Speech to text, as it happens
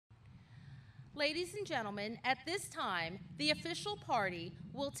Ladies and gentlemen, at this time, the official party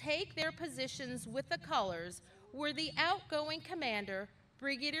will take their positions with the colors where the outgoing commander,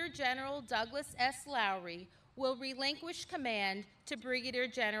 Brigadier General Douglas S. Lowrey, will relinquish command to Brigadier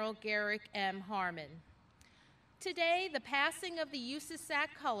General Garrick M. Harmon. Today, the passing of the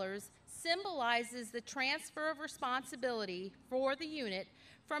USASAC colors symbolizes the transfer of responsibility for the unit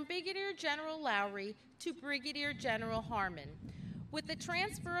from Brigadier General Lowrey to Brigadier General Harmon. With the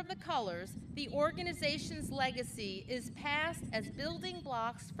transfer of the colors, the organization's legacy is passed as building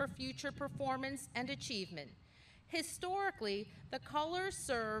blocks for future performance and achievement. Historically, the colors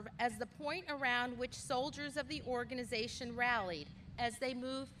serve as the point around which soldiers of the organization rallied as they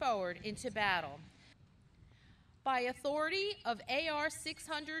moved forward into battle. By authority of AR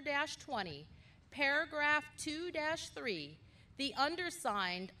 600-20, paragraph 2-3, the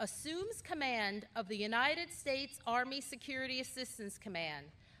undersigned assumes command of the United States Army Security Assistance Command,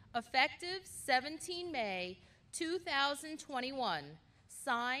 effective 17 May 2021.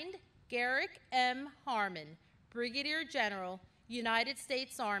 Signed, Garrick M. Harmon, Brigadier General, United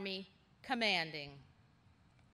States Army, commanding.